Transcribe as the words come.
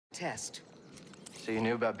Test. So you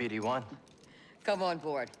knew about BD-1? Come on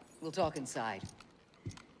board. We'll talk inside.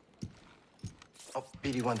 Oh,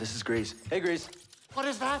 BD-1, this is Grease. Hey, Grease. What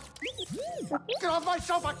is that? Get off my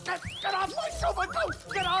sofa! Get off my sofa!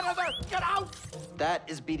 Don't! Get out of there! Get out! That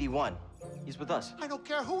is BD-1. He's with us. I don't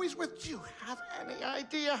care who he's with. Do you have any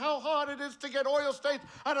idea how hard it is to get oil stains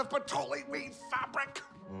out of petroleum fabric?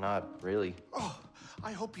 Not really. Oh,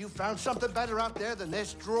 I hope you found something better out there than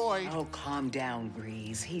this droid. Oh, calm down,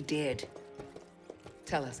 Grease. He did.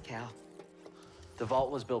 Tell us, Cal. The vault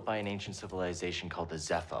was built by an ancient civilization called the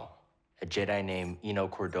Zepho. A Jedi named Eno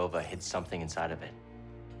Cordova hid something inside of it.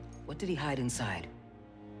 What did he hide inside?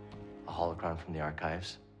 A holocron from the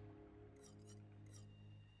archives.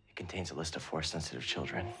 It contains a list of Force-sensitive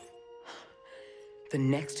children. The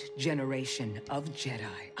next generation of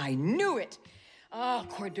Jedi. I knew it! Ah,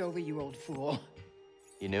 Cordova, you old fool.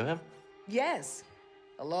 You knew him? Yes,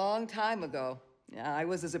 a long time ago. I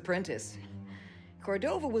was his apprentice.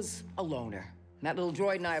 Cordova was a loner. That little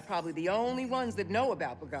droid and I are probably the only ones that know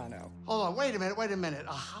about Pagano. Hold on, wait a minute.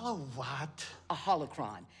 A hollow what? A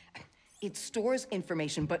holocron. It stores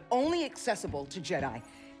information, but only accessible to Jedi.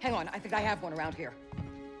 Hang on, I think I have one around here.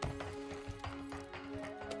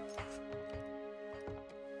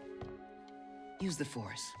 Use the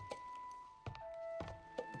Force.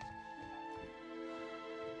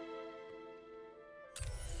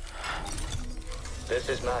 This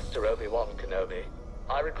is Master Obi-Wan Kenobi.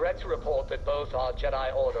 I regret to report that both our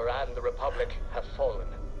Jedi Order and the Republic have fallen.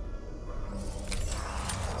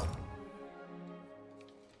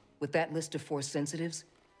 With that list of Force sensitives,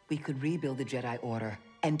 we could rebuild the Jedi Order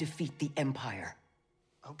and defeat the Empire.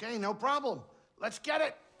 Okay, no problem. Let's get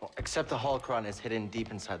it. Well, except the holocron is hidden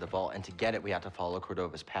deep inside the vault, and to get it, we have to follow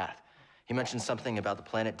Cordova's path. He mentioned something about the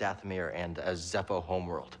planet Dathomir and a Zepho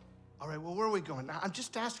homeworld. All right, well, where are we going? I'm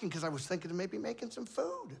just asking because I was thinking of maybe making some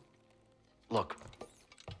food. Look,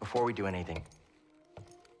 before we do anything,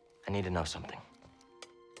 I need to know something.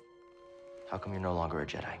 How come you're no longer a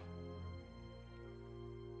Jedi?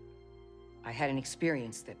 I had an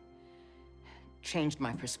experience that changed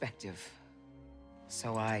my perspective.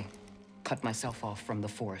 So I cut myself off from the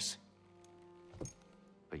Force.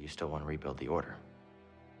 But you still want to rebuild the Order.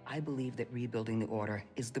 I believe that rebuilding the Order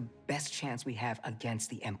is the best chance we have against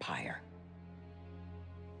the Empire.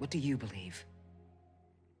 What do you believe?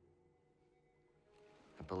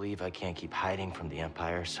 I believe I can't keep hiding from the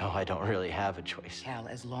Empire, so I don't really have a choice. Cal,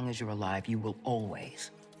 as long as you're alive, you will always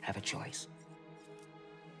have a choice.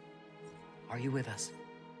 Are you with us?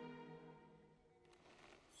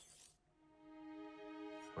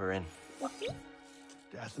 We're in.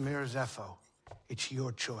 Dathomir or Zepho, it's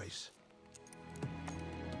your choice.